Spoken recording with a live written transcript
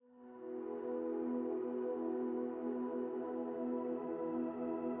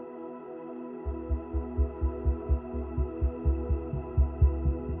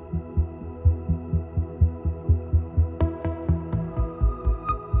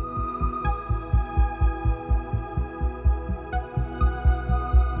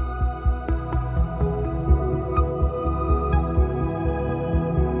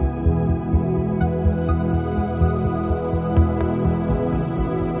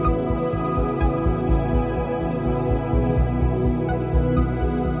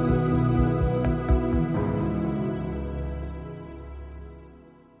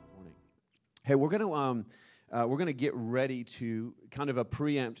Hey, we're gonna get ready to kind of a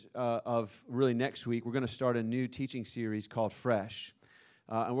preempt of really next week. We're gonna start a new teaching series called Fresh,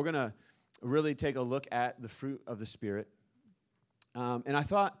 and we're gonna really take a look at the fruit of the Spirit. And I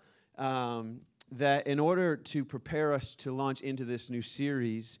thought that in order to prepare us to launch into this new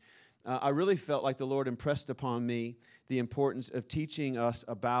series, I really felt like the Lord impressed upon me the importance of teaching us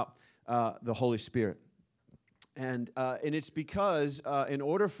about the Holy Spirit. And it's because in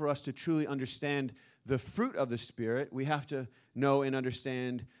order for us to truly understand the fruit of the Spirit, we have to know and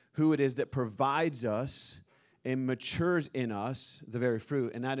understand who it is that provides us and matures in us the very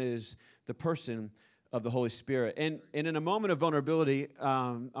fruit, and that is the person of the Holy Spirit. And in a moment of vulnerability,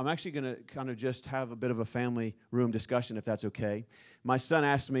 I'm actually going to kind of just have a bit of a family room discussion, if that's okay. My son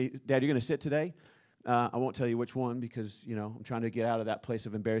asked me, Dad, you're going to sit today? I won't tell you which one because, I'm trying to get out of that place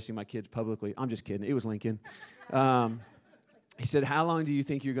of embarrassing my kids publicly. I'm just kidding. It was Lincoln. He said, how long do you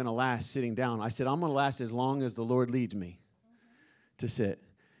think you're going to last sitting down? I said, I'm going to last as long as the Lord leads me to sit.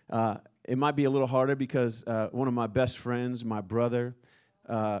 It might be a little harder because one of my best friends, my brother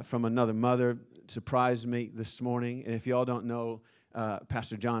from another mother, surprised me this morning. And if y'all don't know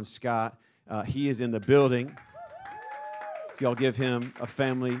Pastor John Scott, he is in the building. Y'all give him a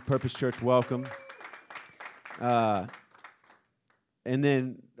Family Purpose Church welcome. And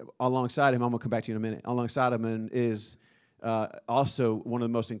then alongside him, I'm going to come back to you in a minute. Alongside him is also one of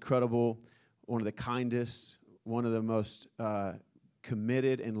the most incredible, one of the kindest, one of the most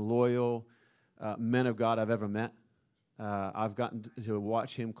committed and loyal men of God I've ever met. I've gotten to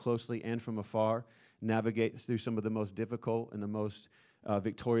watch him closely and from afar navigate through some of the most difficult and the most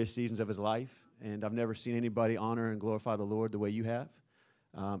victorious seasons of his life. And I've never seen anybody honor and glorify the Lord the way you have.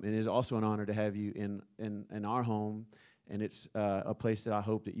 And it is also an honor to have you in our home. And it's a place that I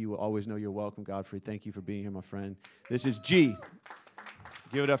hope that you will always know you're welcome, Godfrey. Thank you for being here, my friend. This is G.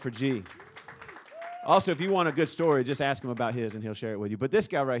 Give it up for G. Also, if you want a good story, just ask him about his, and he'll share it with you. But this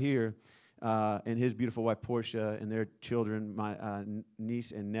guy right here and his beautiful wife, Portia, and their children, my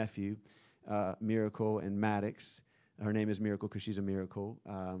niece and nephew, Miracle and Maddox. Her name is Miracle because she's a miracle.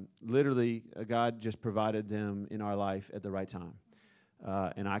 Literally, God just provided them in our life at the right time.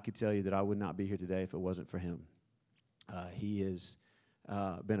 And I could tell you that I would not be here today if it wasn't for him. He has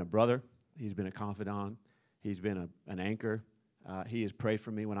been a brother. He's been a confidant. He's been an anchor. He has prayed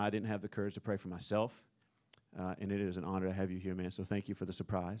for me when I didn't have the courage to pray for myself. And it is an honor to have you here, man. So thank you for the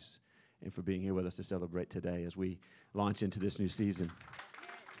surprise and for being here with us to celebrate today as we launch into this new season.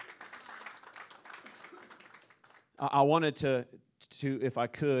 I wanted to, if I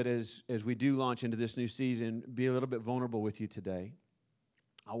could, as we do launch into this new season, be a little bit vulnerable with you today.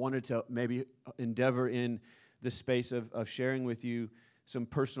 I wanted to maybe endeavor in the space of sharing with you some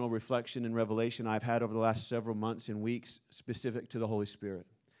personal reflection and revelation I've had over the last several months and weeks specific to the Holy Spirit.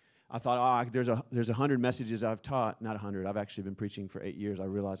 I thought, there's 100 messages I've taught. Not 100. I've actually been preaching for 8 years. I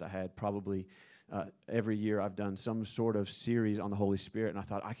realized I had probably every year I've done some sort of series on the Holy Spirit, and I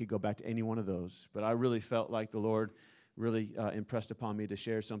thought I could go back to any one of those. But I really felt like the Lord really impressed upon me to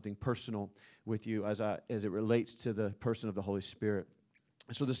share something personal with you as it relates to the person of the Holy Spirit.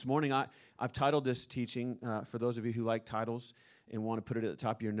 So this morning, I've titled this teaching, for those of you who like titles and want to put it at the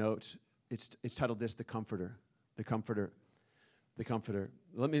top of your notes, it's titled this, The Comforter, The Comforter, The Comforter.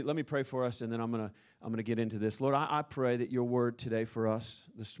 Let me pray for us, and then I'm gonna get into this. Lord, I pray that your word today for us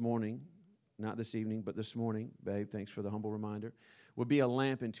this morning, not this evening, but this morning, babe, thanks for the humble reminder, would be a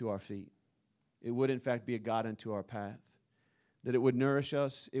lamp into our feet. It would, in fact, be a guide unto our path, that it would nourish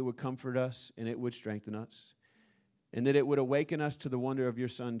us, it would comfort us, and it would strengthen us. And that it would awaken us to the wonder of your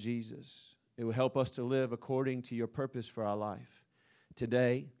Son, Jesus. It would help us to live according to your purpose for our life,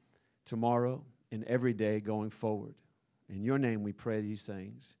 today, tomorrow, and every day going forward. In your name we pray these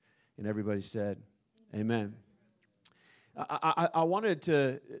things. And everybody said, amen. I wanted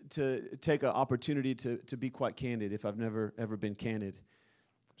to take an opportunity to be quite candid if I've never, ever been candid.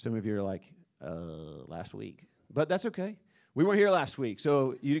 Some of you are like, last week. But that's okay. We weren't here last week,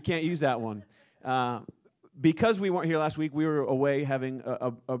 so you can't use that one. Because we weren't here last week, we were away having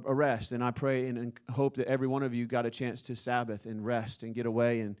a rest, and I pray and hope that every one of you got a chance to Sabbath and rest and get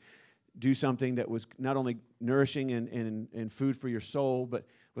away and do something that was not only nourishing and food for your soul, but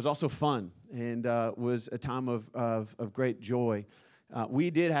was also fun and was a time of great joy.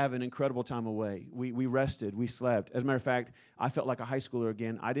 We did have an incredible time away. We rested. We slept. As a matter of fact, I felt like a high schooler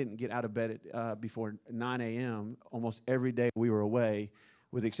again. I didn't get out of bed before 9 a.m. almost every day we were away,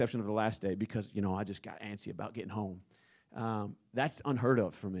 with the exception of the last day, because, I just got antsy about getting home. That's unheard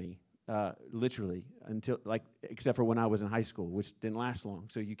of for me, literally, except for when I was in high school, which didn't last long.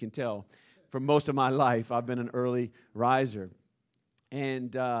 So you can tell, for most of my life, I've been an early riser.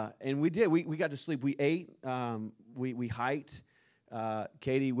 And we did. We got to sleep. We ate. We hiked.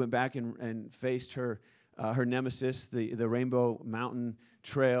 Katie went back and faced her nemesis, the Rainbow Mountain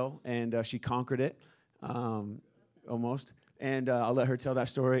Trail, and she conquered it almost. And I'll let her tell that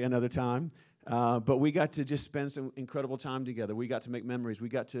story another time. But we got to just spend some incredible time together. We got to make memories. We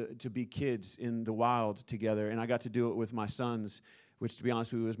got to be kids in the wild together. And I got to do it with my sons, which, to be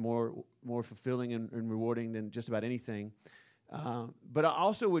honest with you, was more fulfilling and rewarding than just about anything. But I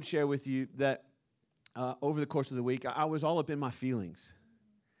also would share with you that over the course of the week, I was all up in my feelings.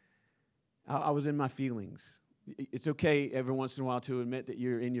 I was in my feelings. It's okay every once in a while to admit that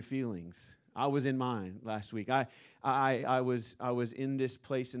you're in your feelings. I was in mine last week. I was in this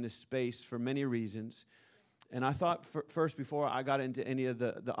place, in this space for many reasons. And I thought first, before I got into any of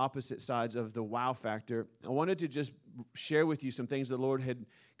the opposite sides of the wow factor, I wanted to just share with you some things the Lord had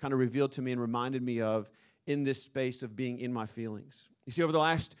kind of revealed to me and reminded me of in this space of being in my feelings. You see, over the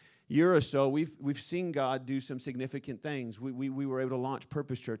last year or so, we've seen God do some significant things. We were able to launch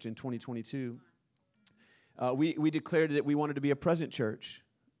Purpose Church in 2022. We declared that we wanted to be a present church.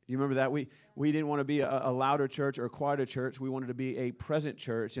 You remember that? We didn't want to be a louder church or a quieter church. We wanted to be a present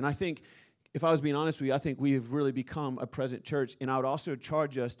church. And I think, if I was being honest with you, I think we have really become a present church. And I would also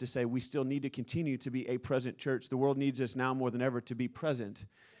charge us to say we still need to continue to be a present church. The world needs us now more than ever to be present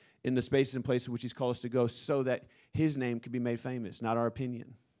in the spaces and places which He's called us to go, so that His name can be made famous, not our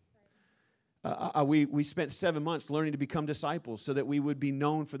opinion. We spent 7 months learning to become disciples so that we would be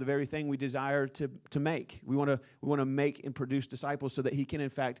known for the very thing we desire to make. We want to make and produce disciples so that He can, in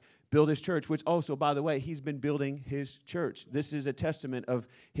fact, build His church, which also, by the way, He's been building His church. This is a testament of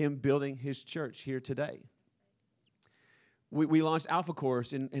Him building His church here today. We launched Alpha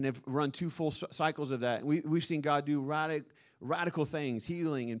Course and have run 2 full cycles of that. We've seen God do radical things,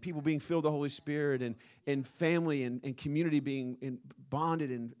 healing, and people being filled with the Holy Spirit, and family and community being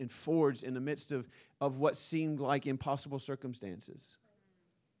bonded and forged in the midst of what seemed like impossible circumstances.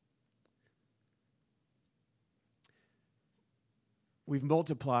 We've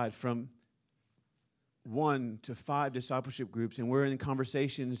multiplied from 1 to 5 discipleship groups, and we're in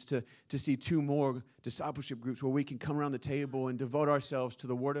conversations to see 2 more discipleship groups where we can come around the table and devote ourselves to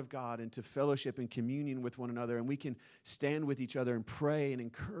the Word of God and to fellowship and communion with one another, and we can stand with each other and pray and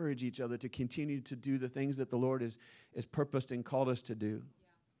encourage each other to continue to do the things that the Lord has purposed and called us to do.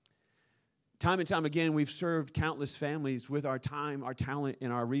 Time and time again, we've served countless families with our time, our talent,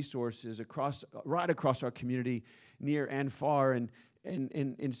 and our resources right across our community, near and far, and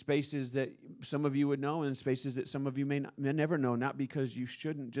in spaces that some of you would know and spaces that some of you may never know, not because you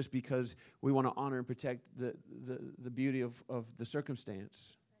shouldn't, just because we want to honor and protect the beauty of the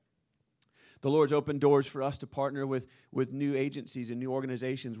circumstance. The Lord's opened doors for us to partner with new agencies and new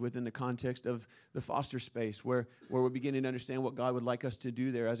organizations within the context of the foster space, where we're beginning to understand what God would like us to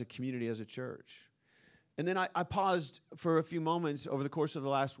do there as a community, as a church. And then I paused for a few moments over the course of the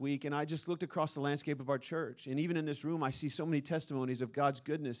last week, and I just looked across the landscape of our church. And even in this room, I see so many testimonies of God's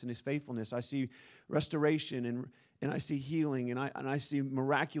goodness and His faithfulness. I see restoration and I see healing, and I see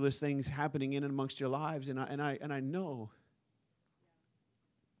miraculous things happening in and amongst your lives. And I know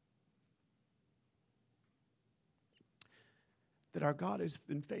that our God has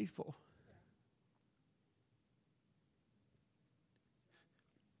been faithful.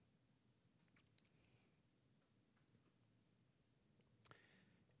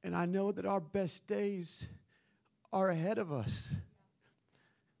 And I know that our best days are ahead of us.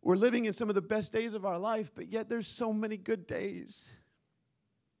 We're living in some of the best days of our life, but yet there's so many good days.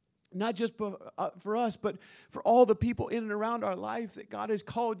 Not just for us, but for all the people in and around our life that God has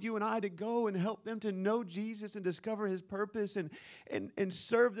called you and I to go and help them to know Jesus and discover His purpose and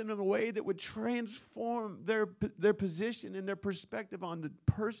serve them in a way that would transform their position and their perspective on the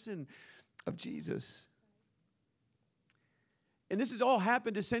person of Jesus. And this has all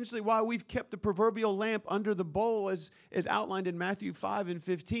happened essentially while we've kept the proverbial lamp under the bowl as outlined in Matthew 5 and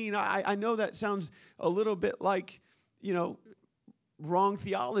 15. I know that sounds a little bit like, wrong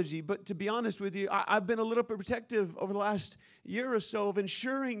theology, but to be honest with you, I've been a little bit protective over the last year or so of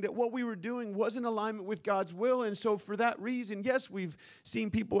ensuring that what we were doing was in alignment with God's will. And so for that reason, yes, we've seen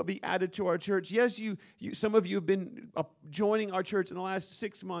people be added to our church. Yes, some of you have been joining our church in the last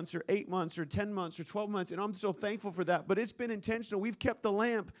 6 months or 8 months or 10 months or 12 months, and I'm so thankful for that. But it's been intentional. We've kept the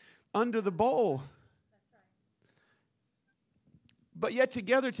lamp under the bowl. But yet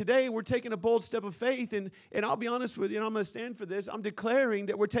together today, we're taking a bold step of faith. And I'll be honest with you, and I'm going to stand for this. I'm declaring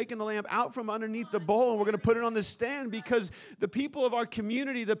that we're taking the lamp out from underneath the bowl, and we're going to put it on the stand, because the people of our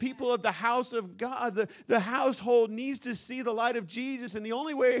community, the people of the house of God, the household needs to see the light of Jesus. And the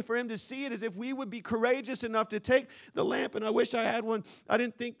only way for him to see it is if we would be courageous enough to take the lamp. And I wish I had one. I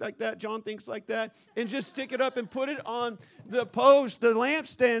didn't think like that. John thinks like that. And just stick it up and put it on the post, the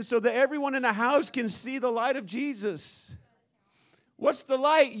lampstand, so that everyone in the house can see the light of Jesus. What's the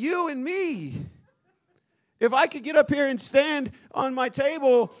light? You and me. If I could get up here and stand on my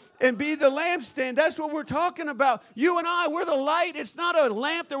table and be the lampstand, that's what we're talking about. You and I, we're the light. It's not a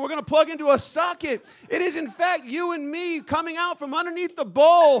lamp that we're going to plug into a socket. It is, in fact, you and me coming out from underneath the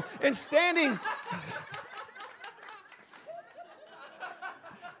bowl and standing.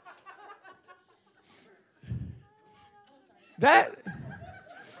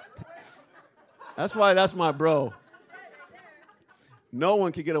 That's why that's my bro. No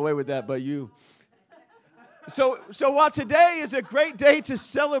one can get away with that but you. So while today is a great day to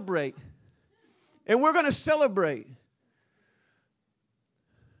celebrate, and we're going to celebrate,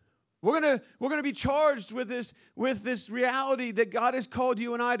 we're going to be charged with this reality that God has called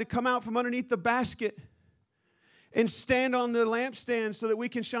you and I to come out from underneath the basket and stand on the lampstand so that we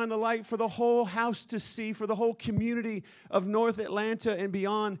can shine the light for the whole house to see, for the whole community of North Atlanta and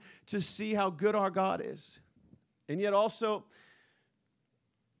beyond to see how good our God is. And yet also,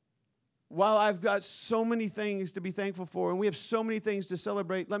 while I've got so many things to be thankful for and we have so many things to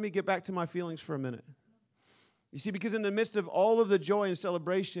celebrate, let me get back to my feelings for a minute. You see, because in the midst of all of the joy and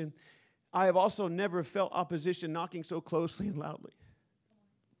celebration, I have also never felt opposition knocking so closely and loudly.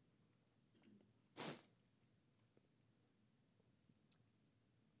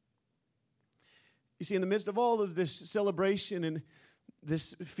 You see, in the midst of all of this celebration and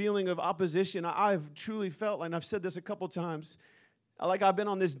this feeling of opposition, I've truly felt, and I've said this a couple times, like I've been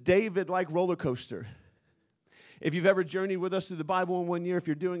on this David-like roller coaster. If you've ever journeyed with us through the Bible in 1 year, if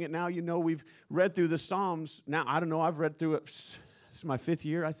you're doing it now, you know we've read through the Psalms. Now, I don't know, I've read through it. This is my fifth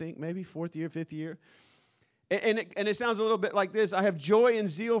year, I think, maybe fourth year, fifth year. And it sounds a little bit like this. I have joy and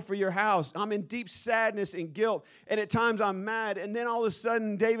zeal for your house. I'm in deep sadness and guilt. And at times I'm mad. And then all of a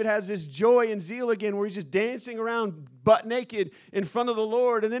sudden, David has this joy and zeal again where he's just dancing around butt naked in front of the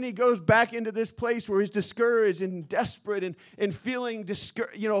Lord. And then he goes back into this place where he's discouraged and desperate and feeling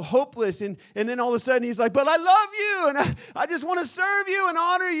hopeless. And then all of a sudden he's like, but I love you. And I just want to serve you and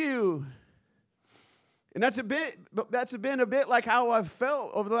honor you. And that's been a bit like how I've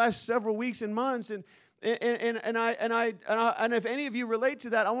felt over the last several weeks and months. And if any of you relate to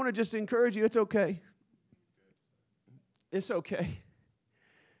that, I want to just encourage you. It's okay. It's okay.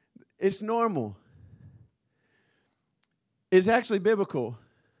 It's normal. It's actually biblical.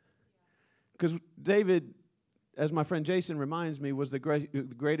 Because David, as my friend Jason reminds me, was the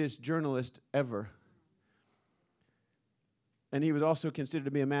greatest journalist ever. And he was also considered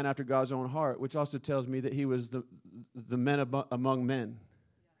to be a man after God's own heart, which also tells me that he was the man among men.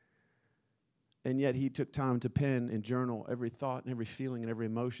 And yet he took time to pen and journal every thought and every feeling and every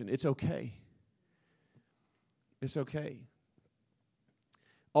emotion. It's okay. It's okay.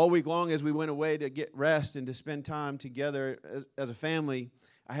 All week long as we went away to get rest and to spend time together as a family,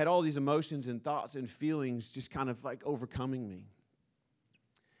 I had all these emotions and thoughts and feelings just kind of like overcoming me.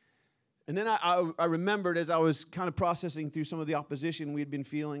 And then I remembered as I was kind of processing through some of the opposition we had been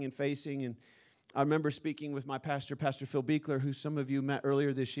feeling and facing, and I remember speaking with my pastor, Pastor Phil Beekler, who some of you met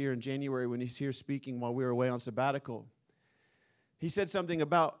earlier this year in January when he's here speaking while we were away on sabbatical. He said something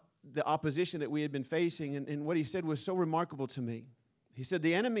about the opposition that we had been facing, and what he said was so remarkable to me. He said,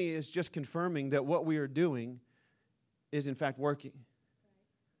 the enemy is just confirming that what we are doing is in fact working.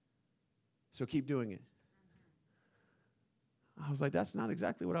 So keep doing it. I was like, that's not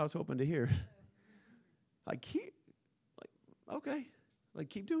exactly what I was hoping to hear. Okay.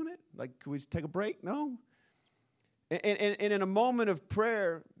 Keep doing it. Can we just take a break? No. And in a moment of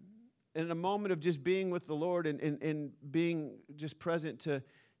prayer, in a moment of just being with the Lord and being just present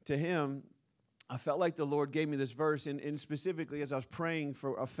to Him, I felt like the Lord gave me this verse. And specifically as I was praying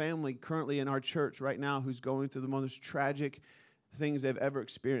for a family currently in our church right now who's going through the most tragic things they've ever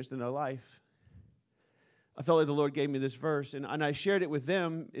experienced in their life, I felt like the Lord gave me this verse, and I shared it with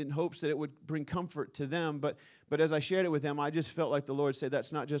them in hopes that it would bring comfort to them. But as I shared it with them, I just felt like the Lord said,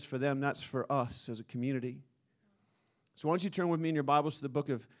 that's not just for them, that's for us as a community. So why don't you turn with me in your Bibles to the book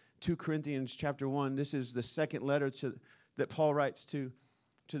of 2 Corinthians chapter 1. This is the second letter that Paul writes to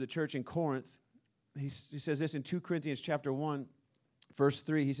the church in Corinth. He says this in 2 Corinthians chapter 1, verse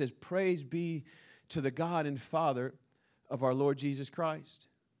 3. He says, praise be to the God and Father of our Lord Jesus Christ,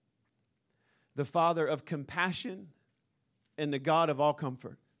 the Father of compassion and the God of all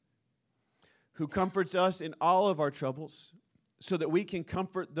comfort, who comforts us in all of our troubles, so that we can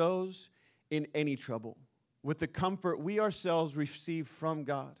comfort those in any trouble with the comfort we ourselves receive from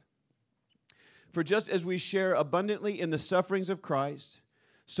God. For just as we share abundantly in the sufferings of Christ,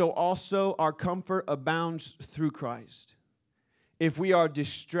 so also our comfort abounds through Christ. If we are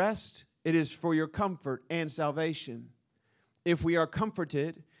distressed, it is for your comfort and salvation. If we are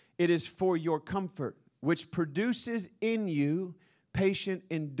comforted, it is for your comfort, which produces in you patient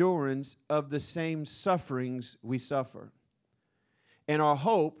endurance of the same sufferings we suffer. And our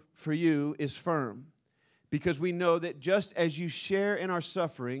hope for you is firm, because we know that just as you share in our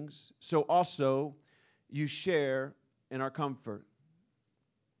sufferings, so also you share in our comfort.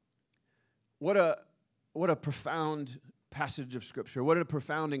 What a profound passage of Scripture. What a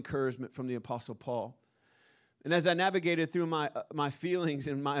profound encouragement from the Apostle Paul. And as I navigated through my feelings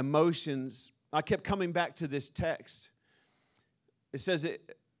and my emotions, I kept coming back to this text. It says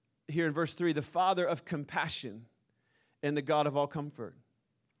it here in verse 3, the Father of compassion and the God of all comfort,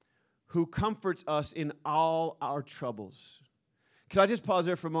 who comforts us in all our troubles. Can I just pause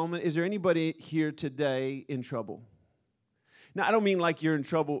there for a moment? Is there anybody here today in trouble? Now, I don't mean like you're in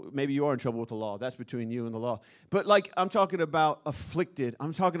trouble. Maybe you are in trouble with the law. That's between you and the law. But like I'm talking about afflicted.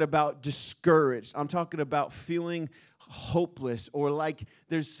 I'm talking about discouraged. I'm talking about feeling hopeless, or like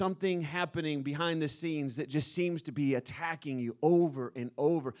there's something happening behind the scenes that just seems to be attacking you over and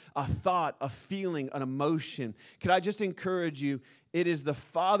over. A thought, a feeling, an emotion. Could I just encourage you? It is the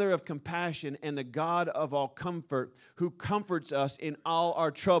Father of compassion and the God of all comfort who comforts us in all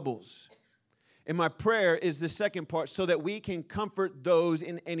our troubles. And my prayer is the second part, so that we can comfort those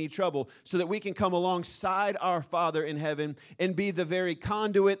in any trouble, so that we can come alongside our Father in heaven and be the very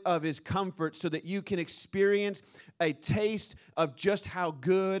conduit of His comfort, so that you can experience a taste of just how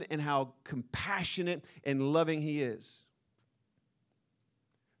good and how compassionate and loving He is.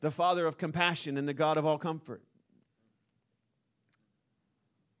 The Father of compassion and the God of all comfort.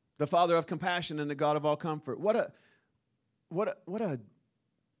 The Father of compassion and the God of all comfort. What a,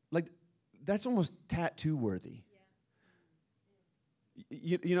 like, that's almost tattoo worthy.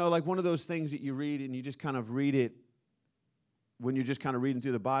 Yeah. You know, like one of those things that you read and you just kind of read it when you're just kind of reading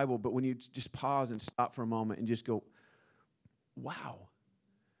through the Bible, but when you just pause and stop for a moment and just go, wow.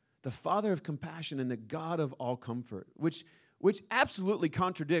 The Father of compassion and the God of all comfort, which absolutely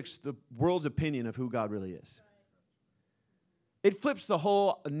contradicts the world's opinion of who God really is. It flips the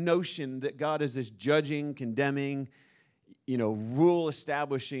whole notion that God is this judging, condemning, rule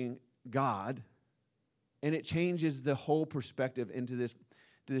establishing God, and it changes the whole perspective into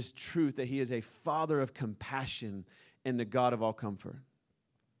this truth that He is a Father of compassion and the God of all comfort.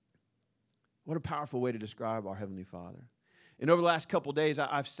 What a powerful way to describe our Heavenly Father. And over the last couple days,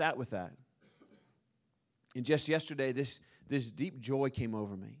 I've sat with that. And just yesterday, this deep joy came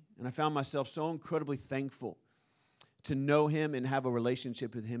over me, and I found myself so incredibly thankful to know Him and have a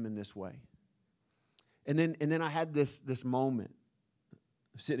relationship with Him in this way. And then I had this moment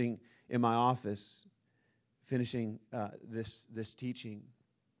sitting in my office, finishing this teaching,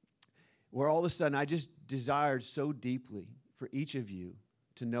 where all of a sudden I just desired so deeply for each of you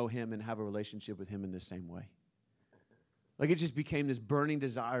to know Him and have a relationship with Him in the same way. Like it just became this burning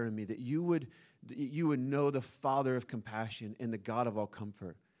desire in me that you would know the Father of compassion and the God of all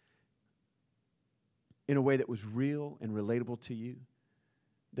comfort in a way that was real and relatable to you,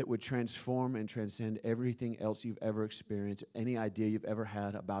 that would transform and transcend everything else you've ever experienced, any idea you've ever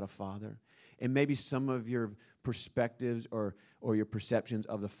had about a father. And maybe some of your perspectives or your perceptions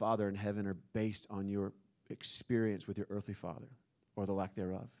of the Father in heaven are based on your experience with your earthly father or the lack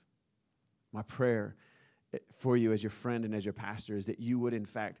thereof. My prayer for you as your friend and as your pastor is that you would, in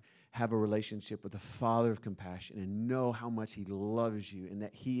fact, have a relationship with the Father of compassion and know how much He loves you and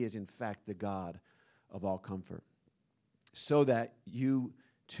that He is, in fact, the God of all comfort, so that you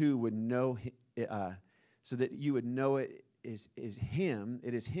too would know, so that you would know it is Him.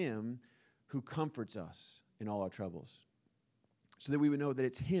 It is Him who comforts us in all our troubles, so that we would know that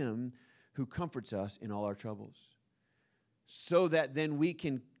it's Him who comforts us in all our troubles, so that then we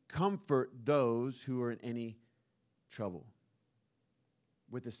can comfort those who are in any trouble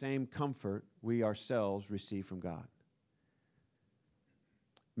with the same comfort we ourselves receive from God.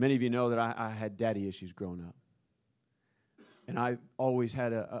 Many of you know that I had daddy issues growing up. And I always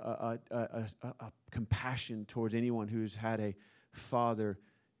had a compassion towards anyone who's had a father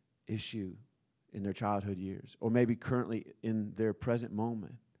issue in their childhood years, or maybe currently in their present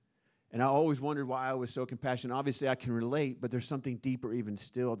moment. And I always wondered why I was so compassionate. Obviously, I can relate, but there's something deeper even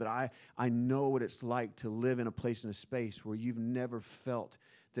still, that I know what it's like to live in a place and a space where you've never felt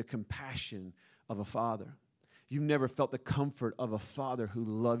the compassion of a father. You've never felt the comfort of a father who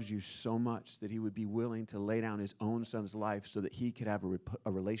loves you so much that he would be willing to lay down his own son's life so that he could have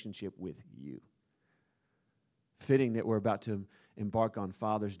a relationship with you. Fitting that we're about to embark on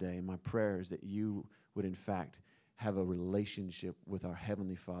Father's Day, and my prayer is that you would, in fact, have a relationship with our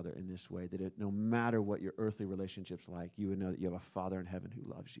Heavenly Father in this way, that no matter what your earthly relationship's like, you would know that you have a Father in heaven who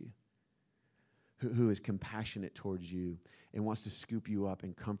loves you, who is compassionate towards you and wants to scoop you up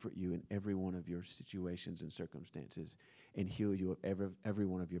and comfort you in every one of your situations and circumstances and heal you of every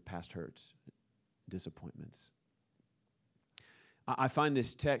one of your past hurts, disappointments. I find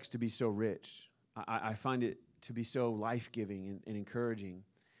this text to be so rich. I find it to be so life-giving and encouraging.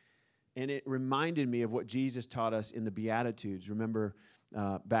 And it reminded me of what Jesus taught us in the Beatitudes. Remember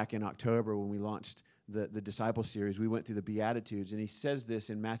back in October when we launched the disciple series, we went through the Beatitudes, and he says this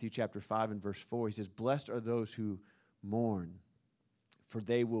in Matthew chapter 5 and verse 4. He says, "Blessed are those who mourn, for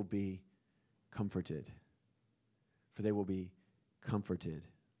they will be comforted." For they will be comforted.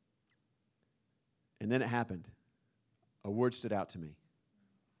 And then it happened. A word stood out to me.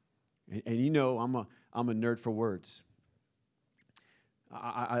 And you know I'm a nerd for words.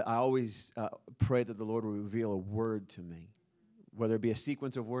 I always pray that the Lord will reveal a word to me, whether it be a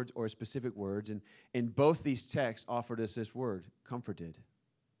sequence of words or a specific words. And both these texts offered us this word, comforted.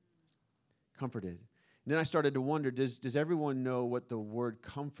 Comforted. And then I started to wonder, does everyone know what the word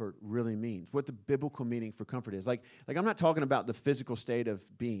comfort really means? What the biblical meaning for comfort is? Like I'm not talking about the physical state of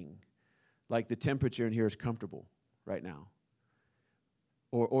being. Like the temperature in here is comfortable right now.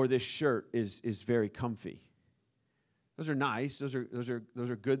 Or this shirt is very comfy. Those are nice. Those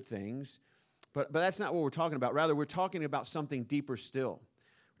are good things. But that's not what we're talking about. Rather, we're talking about something deeper still.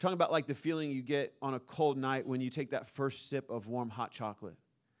 We're talking about like the feeling you get on a cold night when you take that first sip of warm hot chocolate.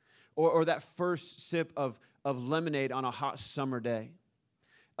 Or that first sip of lemonade on a hot summer day.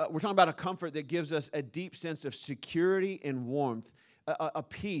 We're talking about a comfort that gives us a deep sense of security and warmth, a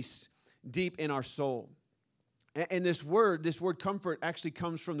peace deep in our soul. And this word comfort actually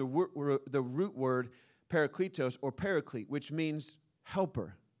comes from the root word parakletos or paraclete, which means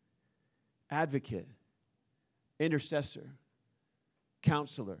helper, advocate, intercessor,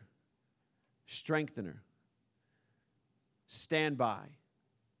 counselor, strengthener, standby,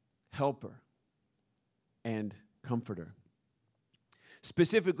 helper, and comforter.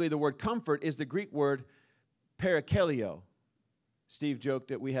 Specifically, the word comfort is the Greek word parakaleo. Steve joked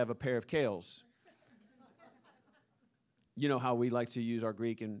that we have a pair of kales. You know how we like to use our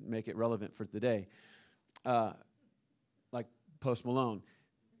Greek and make it relevant for today. Like Post Malone.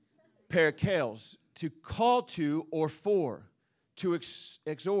 Parakales, to call to or for, to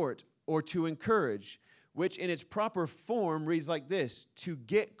exhort or to encourage, which in its proper form reads like this: to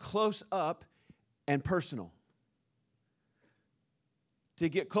get close up and personal. To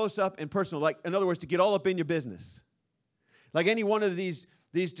get close up and personal. Like, in other words, to get all up in your business. Like any one of these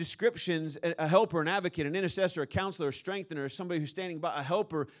descriptions, a helper, an advocate, an intercessor, a counselor, a strengthener, somebody who's standing by, a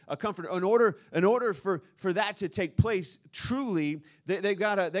helper, a comforter. In order for that to take place, truly, they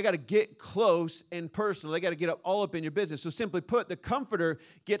gotta get close and personal. They got to get all up in your business. So simply put, the comforter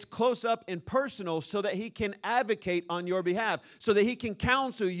gets close up and personal so that he can advocate on your behalf, so that he can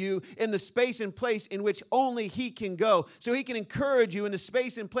counsel you in the space and place in which only he can go, so he can encourage you in the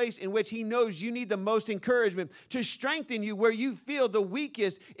space and place in which he knows you need the most encouragement, to strengthen you where you feel the weakest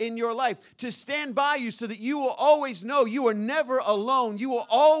in your life, to stand by you so that you will always know you are never alone. You will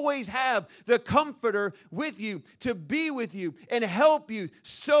always have the comforter with you, to be with you and help you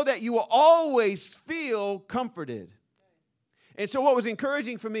so that you will always feel comforted. And so what was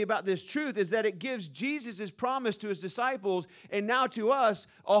encouraging for me about this truth is that it gives Jesus' promise to his disciples and now to us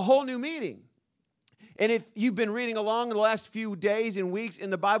a whole new meaning. And if you've been reading along in the last few days and weeks in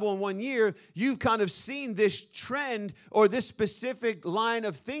the Bible in 1 year, you've kind of seen this trend or this specific line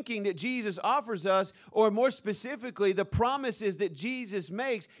of thinking that Jesus offers us, or more specifically, the promises that Jesus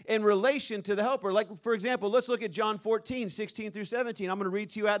makes in relation to the helper. Like, for example, let's look at John 14, 16 through 17. I'm going to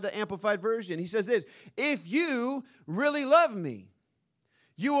read to you out the Amplified Version. He says this: "If you really love me,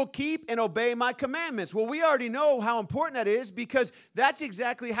 you will keep and obey my commandments." Well, we already know how important that is, because that's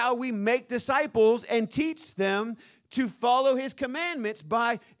exactly how we make disciples and teach them to follow his commandments,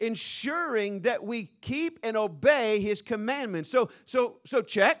 by ensuring that we keep and obey his commandments. So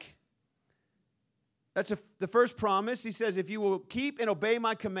check. That's the first promise. He says, if you will keep and obey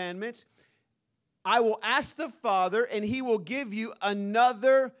my commandments, I will ask the Father, and he will give you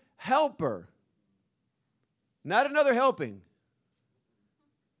another helper. Not another helping.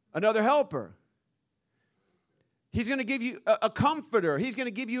 Another helper. He's going to give you a comforter. He's going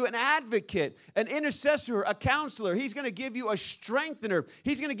to give you an advocate, an intercessor, a counselor. He's going to give you a strengthener.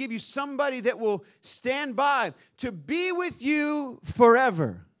 He's going to give you somebody that will stand by to be with you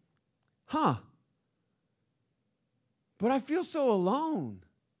forever. Huh. But I feel so alone.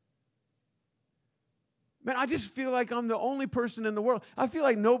 Man, I just feel like I'm the only person in the world. I feel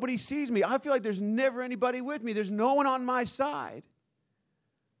like nobody sees me. I feel like there's never anybody with me. There's no one on my side.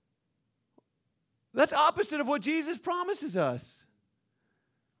 That's opposite of what Jesus promises us.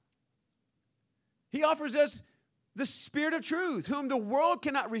 He offers us the Spirit of truth, whom the world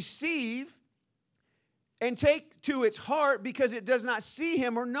cannot receive and take to its heart because it does not see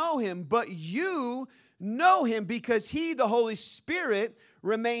him or know him. But you know him because he, the Holy Spirit,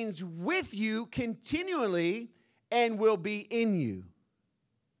 remains with you continually and will be in you.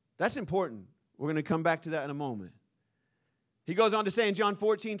 That's important. We're going to come back to that in a moment. He goes on to say in John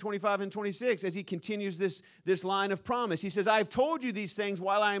 14, 25 and 26, as he continues this line of promise, he says, I have told you these things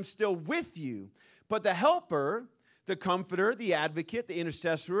while I am still with you, but the helper, the comforter, the advocate, the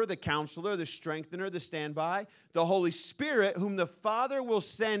intercessor, the counselor, the strengthener, the standby, the Holy Spirit, whom the Father will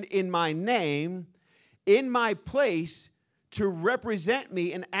send in my name, in my place, to represent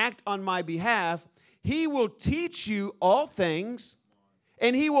me and act on my behalf, he will teach you all things,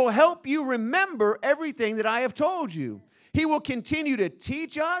 and he will help you remember everything that I have told you. He will continue to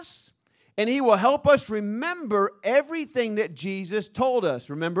teach us, and he will help us remember everything that Jesus told us.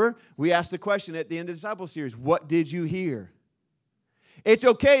 Remember, we asked the question at the end of the Disciple Series, what did you hear? It's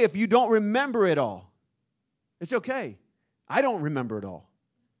okay if you don't remember it all. It's okay. I don't remember it all.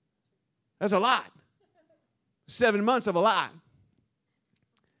 That's a lot. 7 months of a lot.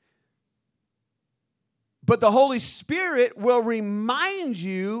 But the Holy Spirit will remind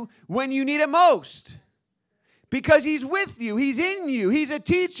you when you need it most. Because he's with you. He's in you. He's a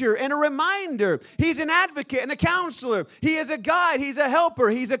teacher and a reminder. He's an advocate and a counselor. He is a guide. He's a helper.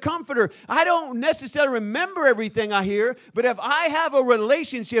 He's a comforter. I don't necessarily remember everything I hear, but if I have a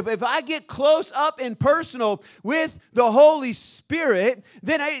relationship, if I get close up and personal with the Holy Spirit,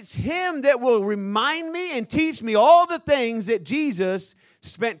 then it's him that will remind me and teach me all the things that Jesus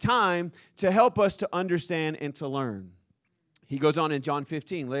spent time to help us to understand and to learn. He goes on in John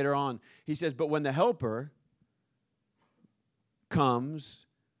 15, later on, he says, but when the helper comes,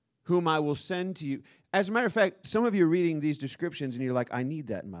 whom I will send to you. As a matter of fact, some of you are reading these descriptions and you're like, I need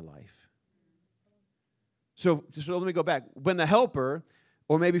that in my life. So let me go back. When the helper,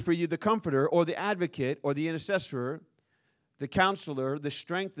 or maybe for you the comforter, or the advocate, or the intercessor, the counselor, the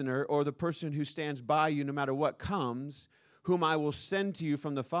strengthener, or the person who stands by you no matter what comes, whom I will send to you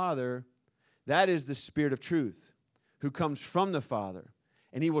from the Father, that is the Spirit of truth, who comes from the Father.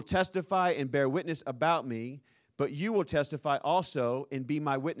 And he will testify and bear witness about me, but you will testify also and be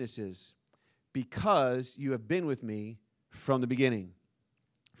my witnesses because you have been with me from the beginning.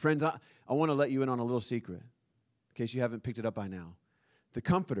 Friends, I want to let you in on a little secret in case you haven't picked it up by now. The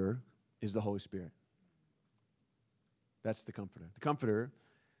Comforter is the Holy Spirit. That's the Comforter. The Comforter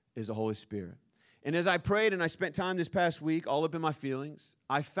is the Holy Spirit. And as I prayed and I spent time this past week all up in my feelings,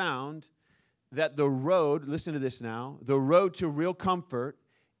 I found that the road, listen to this now, the road to real comfort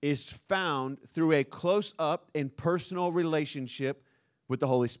is found through a close-up and personal relationship with the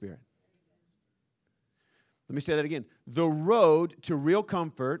Holy Spirit. Let me say that again. The road to real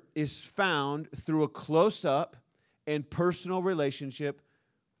comfort is found through a close-up and personal relationship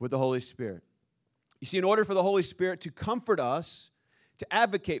with the Holy Spirit. You see, in order for the Holy Spirit to comfort us, to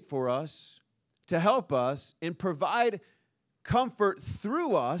advocate for us, to help us, and provide comfort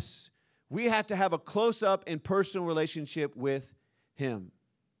through us, we have to have a close-up and personal relationship with him.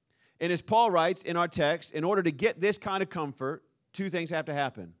 And as Paul writes in our text, in order to get this kind of comfort, two things have to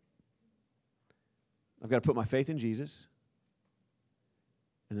happen. I've got to put my faith in Jesus,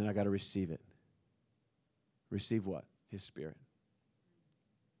 and then I've got to receive it. Receive what? His Spirit.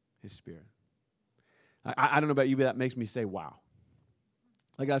 His Spirit. I don't know about you, but that makes me say, wow.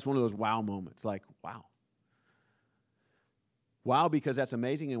 Like that's one of those wow moments. Like, wow. Wow, because that's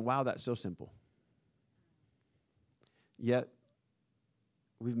amazing, and wow, that's so simple. Yet,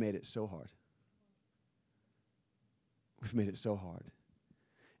 we've made it so hard. We've made it so hard.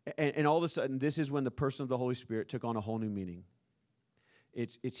 And all of a sudden, this is when the person of the Holy Spirit took on a whole new meaning.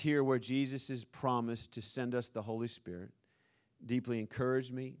 It's here where Jesus has promised to send us the Holy Spirit, deeply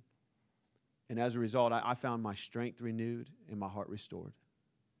encouraged me, and as a result, I found my strength renewed and my heart restored.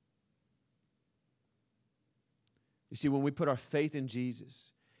 You see, when we put our faith in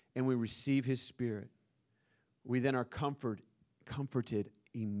Jesus and we receive his Spirit, we then are comforted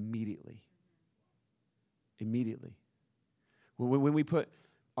immediately. Immediately. When we put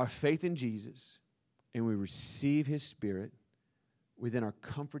our faith in Jesus, and we receive His Spirit, we then are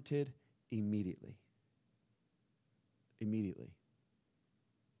comforted immediately. Immediately.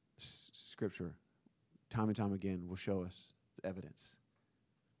 Scripture, time and time again, will show us the evidence.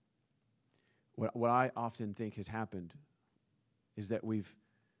 What I often think has happened is that we've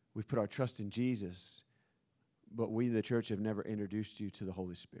put our trust in Jesus, but we, the church, have never introduced you to the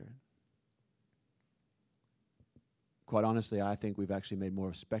Holy Spirit. Quite honestly, I think we've actually made more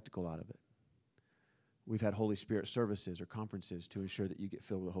of a spectacle out of it. We've had Holy Spirit services or conferences to ensure that you get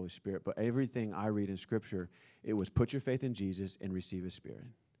filled with the Holy Spirit. But everything I read in Scripture, it was put your faith in Jesus and receive His Spirit.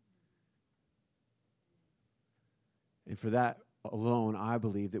 And for that alone, I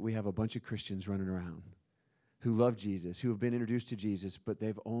believe that we have a bunch of Christians running around who love Jesus, who have been introduced to Jesus, but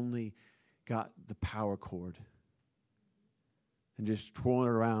they've only got the power cord and just twirling it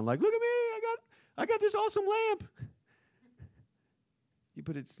around like, look at me, I got this awesome lamp.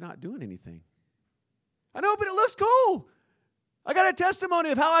 But it's not doing anything. I know, but it looks cool. I got a testimony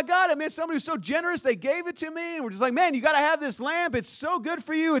of how I got it. Man, somebody was so generous, they gave it to me, and we're just like, man, you got to have this lamp. It's so good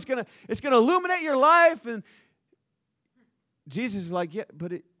for you. It's gonna illuminate your life. And Jesus is like, yeah,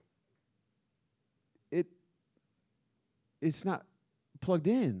 but it's not plugged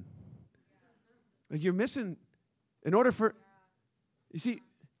in. Like you're missing, in order for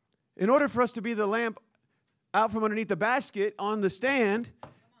us to be the lamp out from underneath the basket on the stand,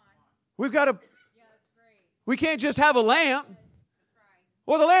 we've got to, we can't just have a lamp.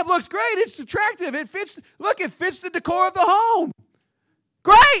 Well, the lamp looks great. It's attractive. It fits the decor of the home.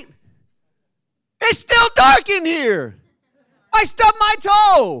 Great. It's still dark in here. I stubbed my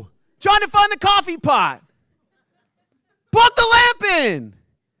toe trying to find the coffee pot. Plug the lamp in.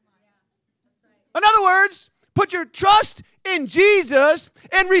 In other words, put your trust in Jesus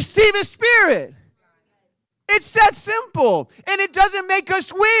and receive His Spirit. It's that simple, and it doesn't make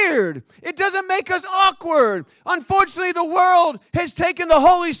us weird. It doesn't make us awkward. Unfortunately, the world has taken the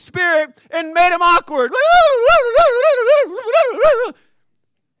Holy Spirit and made Him awkward.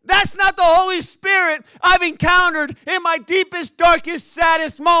 That's not the Holy Spirit I've encountered in my deepest, darkest,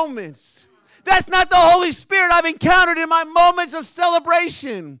 saddest moments. That's not the Holy Spirit I've encountered in my moments of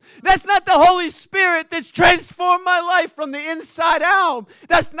celebration. That's not the Holy Spirit that's transformed my life from the inside out.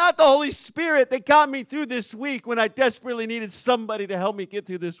 That's not the Holy Spirit that got me through this week when I desperately needed somebody to help me get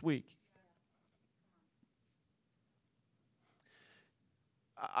through this week.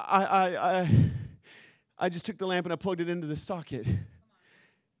 I just took the lamp and I plugged it into the socket.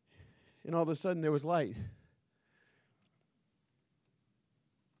 And all of a sudden there was light.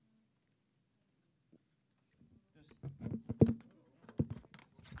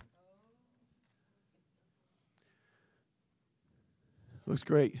 Looks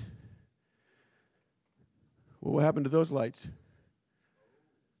great. Well, what happened to those lights?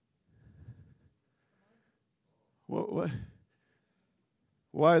 What?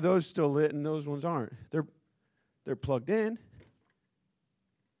 Why are those still lit and those ones aren't? They're plugged in,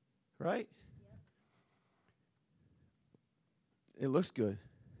 right? It looks good.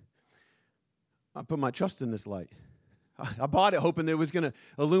 I put my trust in this light. I bought it hoping that it was going to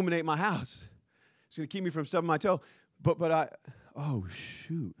illuminate my house. It's going to keep me from stubbing my toe. But oh,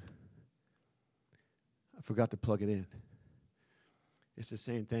 shoot. I forgot to plug it in. It's the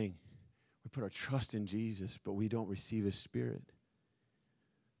same thing. We put our trust in Jesus, but we don't receive His Spirit.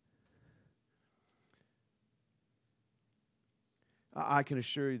 I can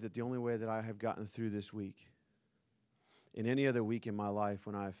assure you that the only way that I have gotten through this week, in any other week in my life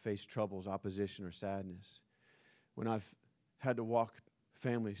when I've faced troubles, opposition, or sadness, when I've had to walk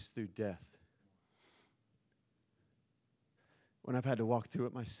families through death, when I've had to walk through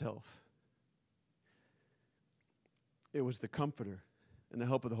it myself, it was the Comforter and the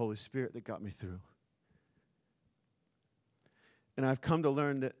help of the Holy Spirit that got me through. And I've come to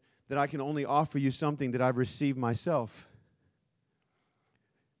learn that I can only offer you something that I've received myself.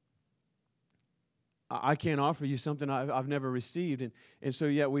 I can't offer you something I've never received. And so,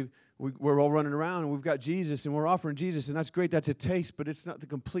 yeah, we're all running around, and we've got Jesus, and we're offering Jesus, and that's great. That's a taste, but it's not the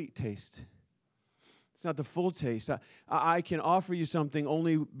complete taste. It's not the full taste. I can offer you something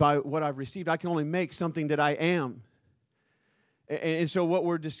only by what I've received. I can only make something that I am. And so what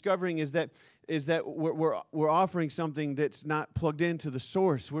we're discovering is that we're offering something that's not plugged into the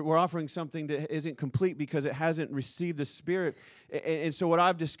source. We're offering something that isn't complete because it hasn't received the Spirit. And so what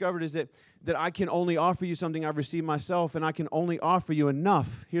I've discovered is that I can only offer you something I've received myself, and I can only offer you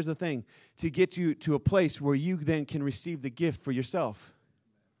enough, here's the thing, to get you to a place where you then can receive the gift for yourself.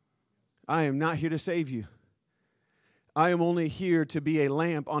 I am not here to save you. I am only here to be a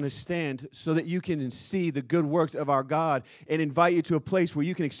lamp on a stand so that you can see the good works of our God and invite you to a place where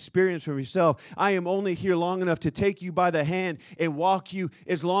you can experience for yourself. I am only here long enough to take you by the hand and walk you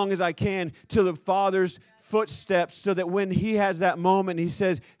as long as I can to the Father's footsteps, so that when he has that moment, he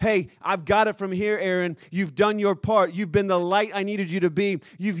says, hey, I've got it from here, Aaron. You've done your part. You've been the light I needed you to be.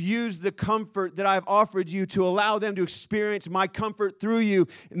 You've used the comfort that I've offered you to allow them to experience my comfort through you.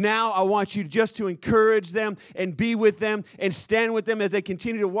 Now I want you just to encourage them and be with them and stand with them as they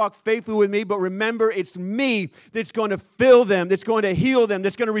continue to walk faithfully with me. But remember, it's me that's going to fill them, that's going to heal them,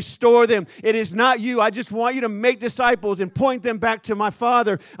 that's going to restore them. It is not you. I just want you to make disciples and point them back to my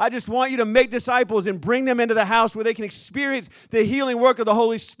Father. I just want you to make disciples and bring them into the house where they can experience the healing work of the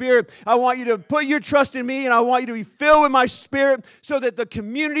Holy Spirit. I want you to put your trust in me, and I want you to be filled with my Spirit so that the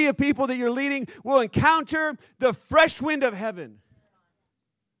community of people that you're leading will encounter the fresh wind of heaven.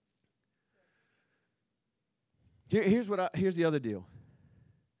 Here's the other deal.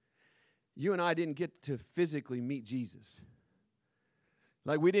 You and I didn't get to physically meet Jesus.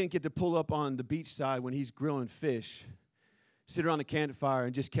 Like, we didn't get to pull up on the beach side when he's grilling fish, sit around the campfire,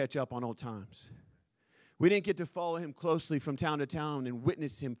 and just catch up on old times. We didn't get to follow him closely from town to town and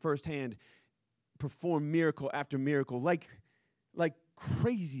witness him firsthand perform miracle after miracle, like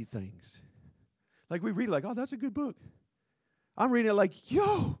crazy things. Like, we read like, oh, that's a good book. I'm reading it like,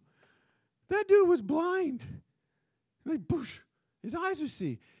 yo, that dude was blind. Like, boosh, his eyes are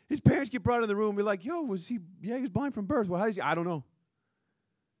see. His parents get brought in the room and be like, yo, he was blind from birth. Well, how is he? I don't know.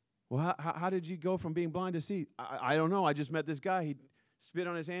 Well, how did you go from being blind to see? I don't know. I just met this guy. He spit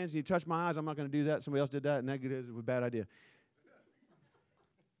on his hands, and he touched my eyes. I'm not going to do that. Somebody else did that, and that was a bad idea.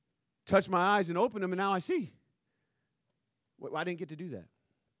 Touched my eyes and opened them, and now I see. Well, I didn't get to do that.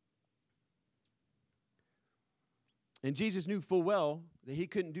 And Jesus knew full well that he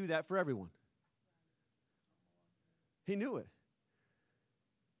couldn't do that for everyone. He knew it.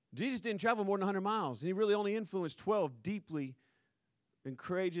 Jesus didn't travel more than 100 miles, and he really only influenced 12 deeply and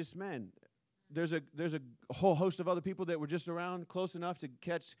courageous men. There's a whole host of other people that were just around close enough to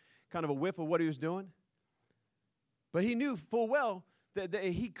catch kind of a whiff of what he was doing. But he knew full well that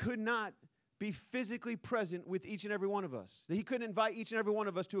he could not be physically present with each and every one of us. That he couldn't invite each and every one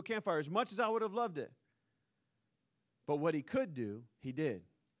of us to a campfire, as much as I would have loved it. But what he could do, he did.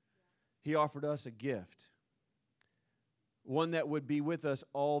 He offered us a gift. One that would be with us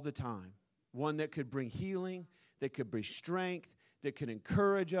all the time. One that could bring healing, that could bring strength, that could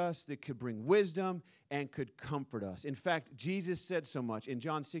encourage us, that could bring wisdom, and could comfort us. In fact, Jesus said so much. In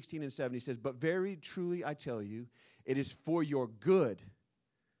John 16:7, he says, but very truly I tell you, it is for your good.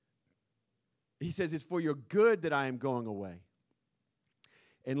 He says, it's for your good that I am going away.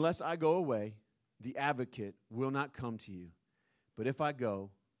 Unless I go away, the advocate will not come to you. But if I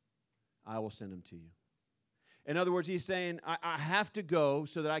go, I will send him to you. In other words, he's saying, I have to go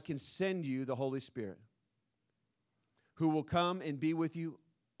so that I can send you the Holy Spirit, who will come and be with you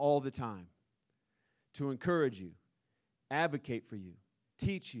all the time to encourage you, advocate for you,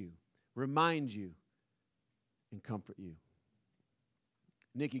 teach you, remind you, and comfort you.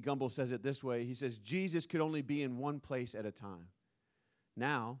 Nicky Gumbel says it this way. He says, Jesus could only be in one place at a time.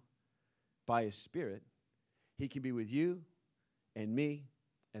 Now, by his Spirit, he can be with you and me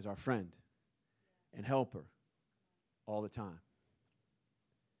as our friend and helper all the time.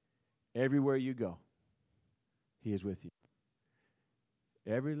 Everywhere you go, he is with you.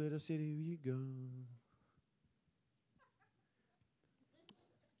 Every little city you go.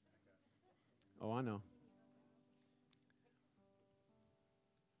 Oh, I know.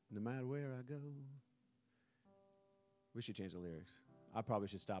 No matter where I go. We should change the lyrics. I probably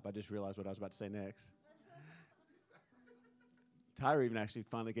should stop. I just realized what I was about to say next. Tyra even actually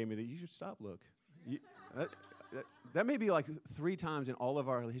finally gave me the, you should stop look. That may be like 3 times in all of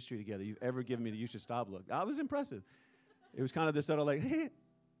our history together you've ever given me the you should stop look. That was impressive. It was kind of this subtle like, hey.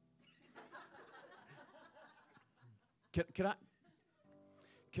 Can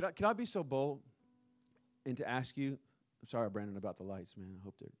I be so bold and to ask you, I'm sorry, Brandon, about the lights, man. I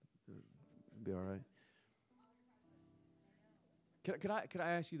hope they'll be all right. Could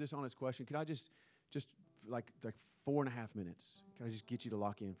I ask you this honest question? Could I just like 4.5 minutes, can I just get you to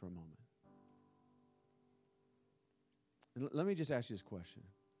lock in for a moment? And let me just ask you this question.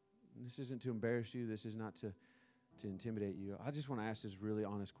 This isn't to embarrass you. This is not to intimidate you. I just want to ask this really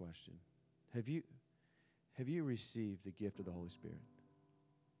honest question. Have you received the gift of the Holy Spirit?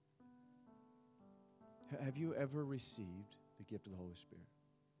 Have you ever received the gift of the Holy Spirit?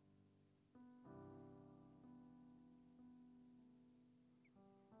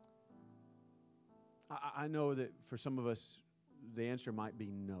 I know that for some of us, the answer might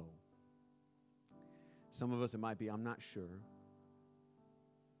be no. Some of us, it might be, I'm not sure.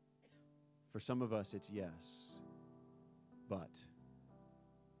 For some of us, it's yes, but.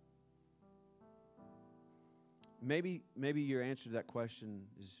 Maybe your answer to that question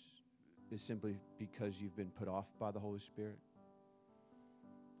is simply because you've been put off by the Holy Spirit.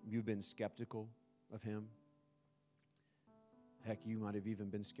 You've been skeptical of Him. Heck, you might have even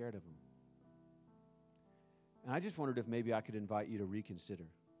been scared of Him. And I just wondered if maybe I could invite you to reconsider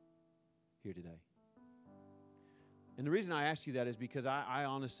here today. And the reason I ask you that is because I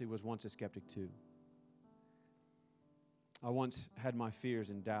honestly was once a skeptic too. I once had my fears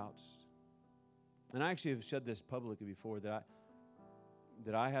and doubts. And I actually have said this publicly before, that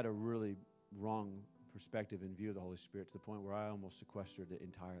I had a really wrong perspective and view of the Holy Spirit to the point where I almost sequestered it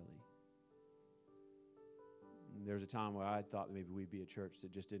entirely. And there was a time where I thought maybe we'd be a church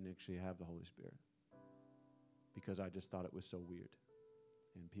that just didn't actually have the Holy Spirit, because I just thought it was so weird.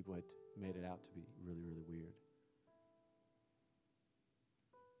 And people had made it out to be really, really weird.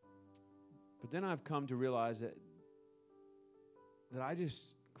 But then I've come to realize that I just,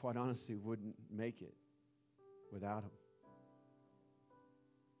 quite honestly, wouldn't make it without Him.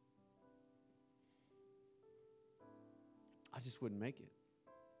 I just wouldn't make it.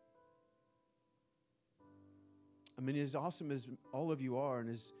 I mean, as awesome as all of you are,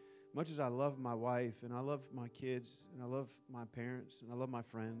 and as much as I love my wife, and I love my kids, and I love my parents, and I love my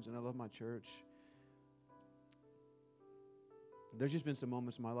friends, and I love my church, there's just been some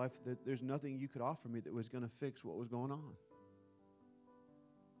moments in my life that there's nothing you could offer me that was going to fix what was going on.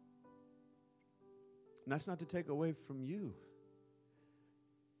 And that's not to take away from you.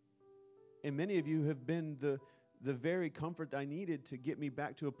 And many of you have been the very comfort I needed to get me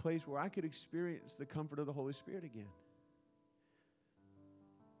back to a place where I could experience the comfort of the Holy Spirit again.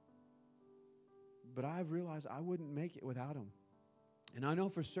 But I've realized I wouldn't make it without Him. And I know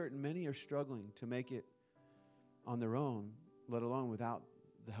for certain many are struggling to make it on their own, let alone without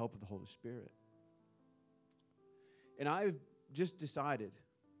the help of the Holy Spirit. And I've just decided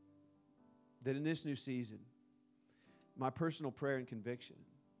that in this new season, my personal prayer and conviction,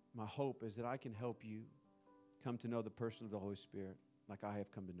 my hope is that I can help you come to know the person of the Holy Spirit like I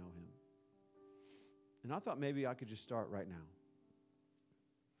have come to know Him. And I thought maybe I could just start right now.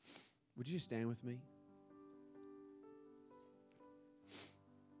 Would you stand with me?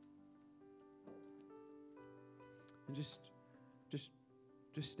 And just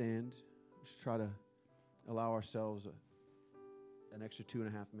stand. Just try to allow ourselves an extra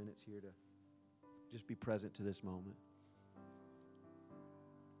 2.5 minutes here to just be present to this moment.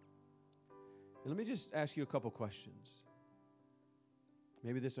 And let me just ask you a couple questions.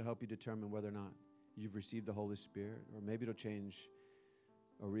 Maybe this will help you determine whether or not you've received the Holy Spirit, or maybe it'll change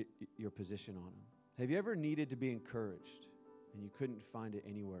your position on Him. Have you ever needed to be encouraged and you couldn't find it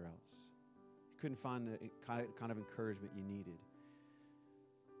anywhere else? You couldn't find the kind of encouragement you needed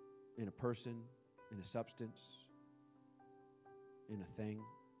in a person, in a substance, in a thing?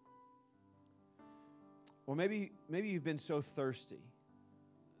 Or maybe you've been so thirsty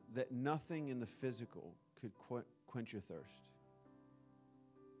that nothing in the physical could quench your thirst.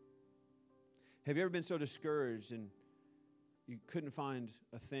 Have you ever been so discouraged and you couldn't find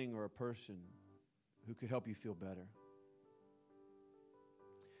a thing or a person who could help you feel better?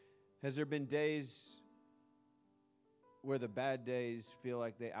 Has there been days where the bad days feel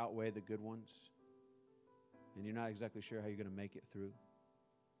like they outweigh the good ones, and you're not exactly sure how you're going to make it through?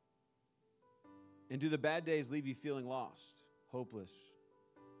 And do the bad days leave you feeling lost, hopeless,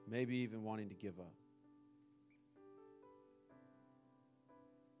 maybe even wanting to give up?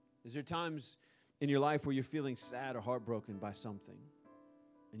 Is there times in your life where you're feeling sad or heartbroken by something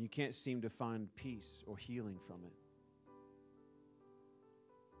and you can't seem to find peace or healing from it?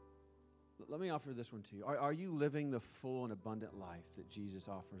 Let me offer this one to you. Are you living the full and abundant life that Jesus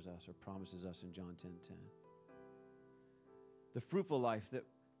offers us or promises us in John 10:10? The fruitful life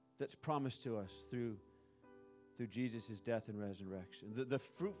that's promised to us through Jesus' death and resurrection. The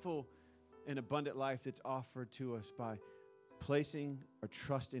fruitful and abundant life that's offered to us by placing our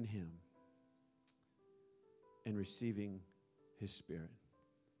trust in Him and receiving His Spirit.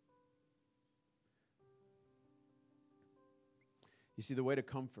 You see, the way to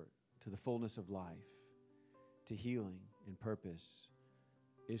comfort, to the fullness of life, to healing and purpose,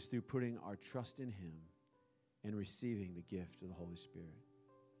 is through putting our trust in Him and receiving the gift of the Holy Spirit.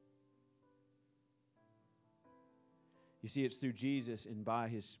 You see, it's through Jesus and by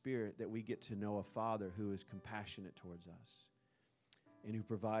His Spirit that we get to know a Father who is compassionate towards us and who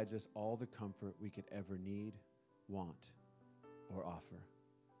provides us all the comfort we could ever need, want, or offer.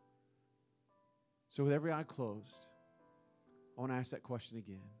 So with every eye closed, I want to ask that question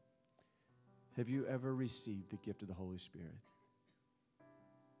again. Have you ever received the gift of the Holy Spirit?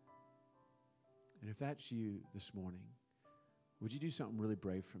 And if that's you this morning, would you do something really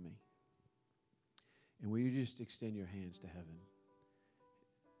brave for me? And will you just extend your hands to heaven?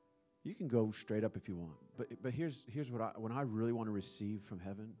 You can go straight up if you want. But here's what when I really want to receive from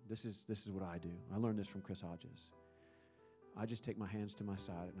heaven, this is what I do. I learned this from Chris Hodges. I just take my hands to my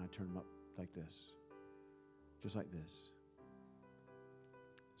side and I turn them up like this. Just like this.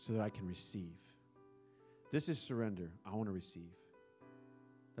 So that I can receive. This is surrender. I want to receive.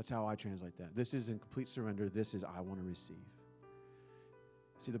 That's how I translate that. This is in complete surrender. This is I want to receive.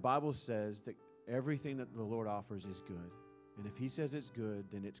 See, the Bible says that everything that the Lord offers is good. And if he says it's good,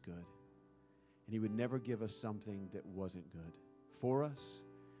 then it's good. And he would never give us something that wasn't good for us,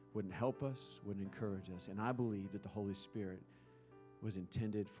 wouldn't help us, wouldn't encourage us. And I believe that the Holy Spirit was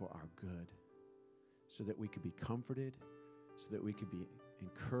intended for our good, so that we could be comforted, so that we could be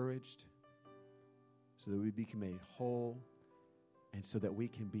encouraged, so that we be made whole, and so that we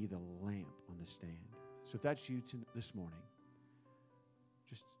can be the lamp on the stand. So if that's you this morning,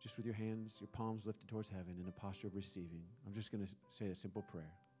 just with your hands, your palms lifted towards heaven in a posture of receiving, I'm just going to say a simple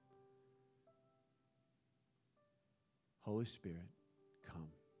prayer. Holy Spirit, come.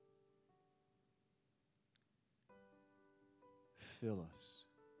 Fill us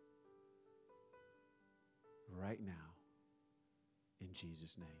right now in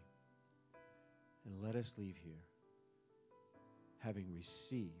Jesus' name. And let us leave here having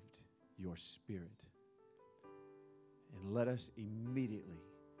received your Spirit. And let us immediately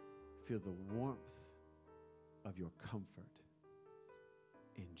feel the warmth of your comfort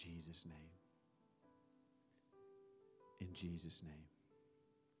in Jesus' name. In Jesus' name.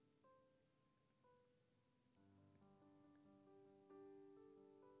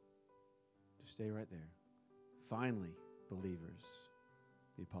 Just stay right there. Finally, believers,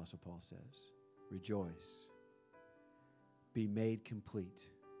 the Apostle Paul says, rejoice. Be made complete.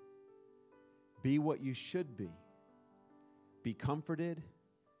 Be what you should be. Be comforted.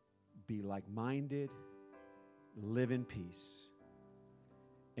 Be like-minded. Live in peace.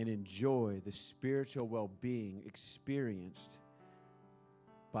 And enjoy the spiritual well-being experienced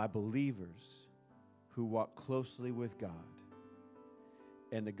by believers who walk closely with God.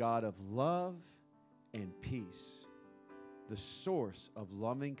 And the God of love and peace, the source of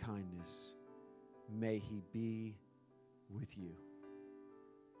loving kindness, may he be with you.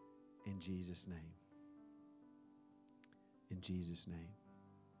 In Jesus' name. In Jesus' name.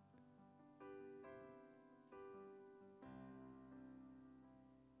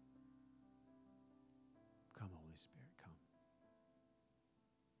 Come, Holy Spirit, come.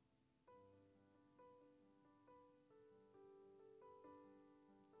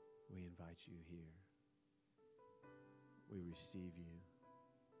 We invite you here. We receive you.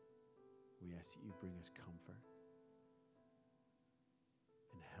 We ask that you bring us comfort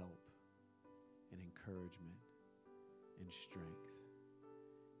and help and encouragement and strength.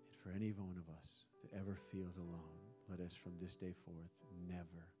 And for any one of us that ever feels alone, let us from this day forth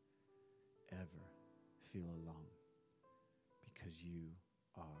never, ever feel alone, because you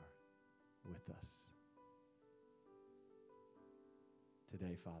are with us.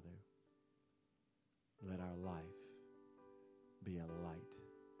 Today, Father, let our life be a light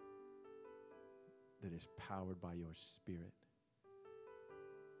that is powered by your Spirit,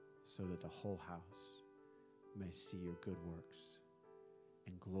 so that the whole house may see your good works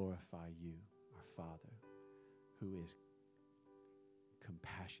and glorify you, our Father, who is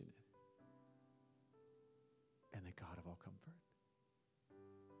compassionate and the God of all comfort.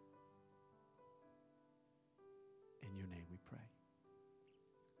 In your name we pray.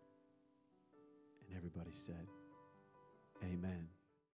 And everybody said, amen.